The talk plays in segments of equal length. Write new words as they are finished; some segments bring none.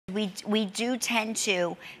We do tend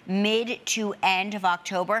to, mid to end of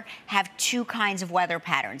October, have two kinds of weather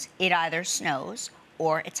patterns. It either snows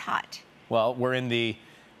or it's hot. Well, we're in the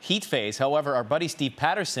heat phase. However, our buddy Steve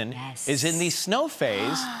Patterson is in the snow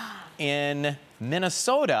phase in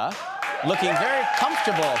Minnesota, looking very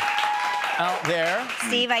comfortable out there.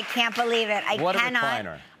 Steve, I can't believe it. What a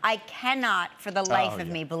recliner. I cannot, for the life of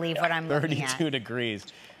me, believe what I'm looking at. 32 degrees.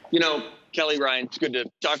 You know, Kelly, Ryan, it's good to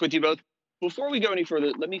talk with you both. Before we go any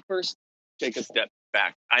further, let me first take a step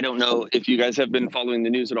back. I don't know if you guys have been following the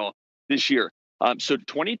news at all this year. So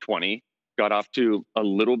 2020 got off to a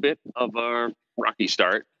little bit of a rocky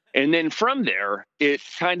start. And then from there, it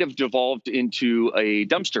kind of devolved into a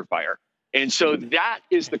dumpster fire. And so that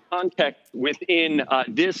is the context within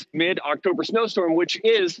this mid-October snowstorm, which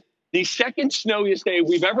is the second snowiest day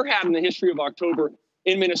we've ever had in the history of October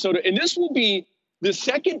in Minnesota. And this will be the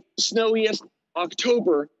second snowiest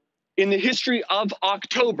October in the history of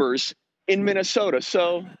Octobers in Minnesota.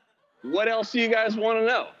 So what else do you guys want to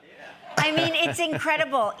know? I mean, it's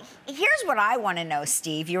incredible. Here's what I want to know,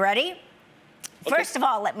 Steve. You ready? Okay. First of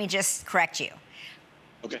all, let me just correct you.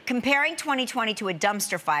 Okay. Comparing 2020 to a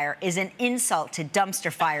dumpster fire is an insult to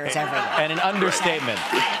dumpster fires everywhere. And an understatement.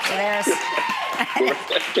 There's...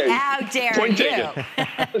 How dare Point you?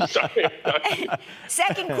 taken. Sorry.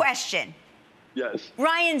 Second question. Yes.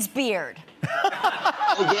 Ryan's beard.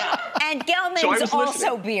 Oh, yeah. And Gelman's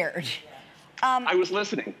also beard. I was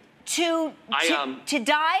listening. To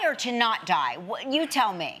die or to not die? You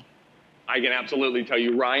tell me. I can absolutely tell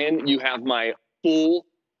you, Ryan, you have my full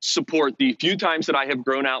support. The few times that I have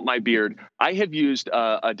grown out my beard, I have used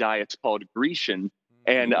a dye. It's called Grecian,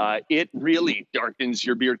 and it really darkens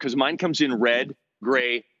your beard because mine comes in red,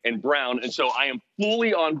 gray, and brown. And so I am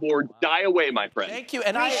fully on board. Dye away, my friend. Thank you.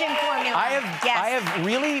 And Grecian formula. I have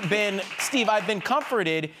really been, Steve, I've been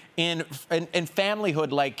comforted in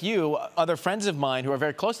familyhood like you, other friends of mine who are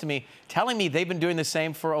very close to me, telling me they've been doing the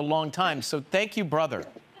same for a long time. So thank you, brother.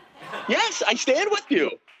 Yes, I stand with you.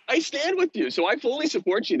 I stand with you. So I fully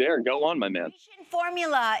support you there. Go on, my man. Grecian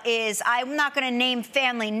formula is, I'm not going to name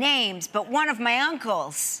family names, but one of my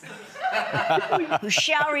uncles, who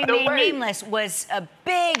shall remain nameless, was a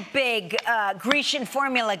big Grecian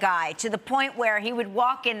formula guy, to the point where he would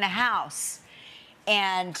walk in the house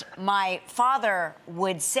and my father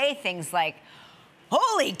would say things like,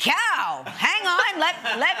 "Holy cow, hang on,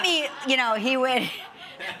 let me," you know, he would...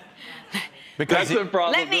 Because that's the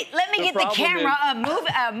problem. Let me get the camera.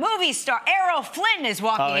 A movie star, Errol Flynn, is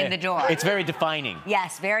walking in the door. It's very defining.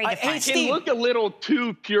 Yes, very defining. It can look a little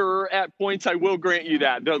too pure at points. I will grant you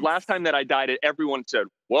that. The last time that I dyed it, everyone said,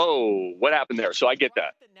 "Whoa, what happened there?" So I get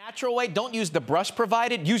that. The natural way. Don't use the brush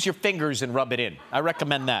provided. Use your fingers and rub it in. I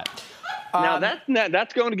recommend that. Now,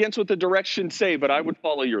 that's going against what the directions say, but I would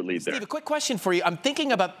follow your lead there. Steve, a quick question for you. I'm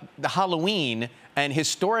thinking about the Halloween, and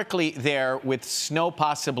historically there, with snow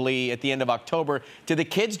possibly at the end of October, do the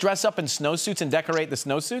kids dress up in snowsuits and decorate the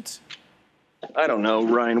snowsuits? I don't know,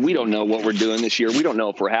 Ryan. We don't know what we're doing this year. We don't know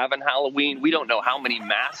if we're having Halloween. We don't know how many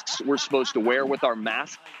masks we're supposed to wear with our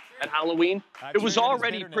masks at Halloween. It was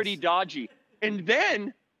already pretty dodgy. And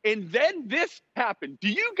then this happened. Do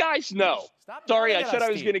you guys know? Sorry, I said I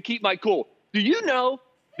was going to keep my cool. Do you know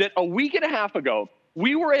that a week and a half ago,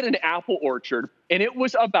 we were at an apple orchard, and it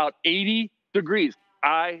was about 80 degrees.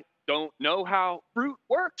 I don't know how fruit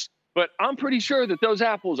works, but I'm pretty sure that those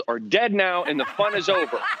apples are dead now, and the fun is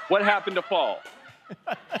over. What happened to fall?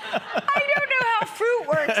 I don't know how fruit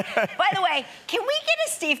works. By the way, can we get a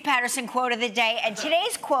Steve Patterson quote of the day? And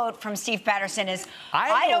today's quote from Steve Patterson is,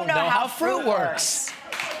 I don't know how fruit works.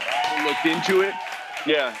 I looked into it.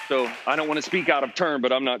 Yeah, so I don't want to speak out of turn,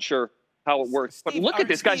 but I'm not sure how it works. Steve, but look at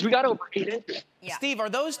this, guys. We got over 8 inches. Yeah. Steve, are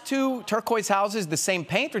those two turquoise houses the same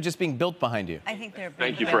paint or just being built behind you? I think they're...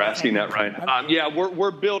 Thank you for asking that, Ryan. Yeah, we're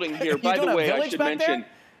building here. By the way, I should mention,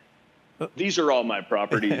 these are all my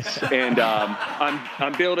properties. And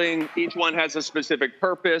I'm building. Each one has a specific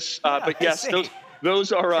purpose. But yes,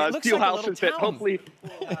 those are steel houses that hopefully,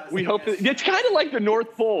 we hope that, it's kind of like the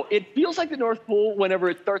North Pole. It feels like the North Pole whenever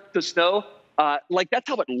it starts to snow. Like that's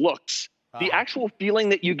how it looks. The actual feeling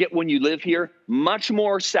that you get when you live here, much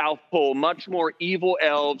more South Pole, much more evil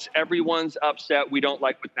elves. Everyone's upset. We don't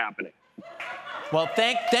like what's happening. Well,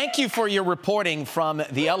 thank you for your reporting from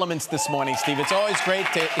the elements this morning, Steve. It's always great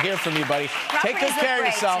to hear from you, buddy. Take good care of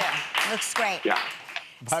yourself. Looks great. Yeah.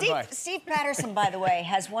 Bye-bye. Steve Patterson, by the way,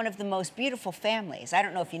 has one of the most beautiful families. I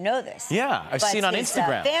don't know if you know this. Yeah, I've seen on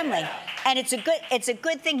Instagram. Family, and it's a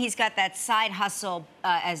good thing he's got that side hustle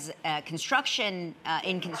as construction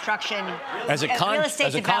As a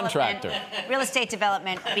contractor. Real estate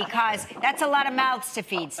development, because that's a lot of mouths to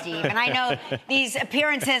feed, Steve. And I know these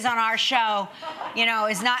appearances on our show, you know,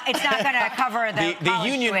 it's not going to cover the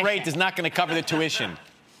union tuition. rate is not going to cover the tuition.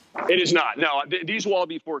 It is not. No, these will all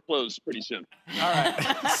be foreclosed pretty soon. All right.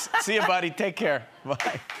 See you, buddy. Take care.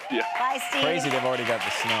 Bye. Yeah. Bye, Steve. Crazy they've already got the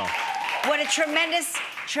snow. What a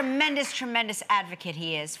tremendous advocate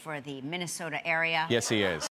he is for the Minnesota area. Yes, he is.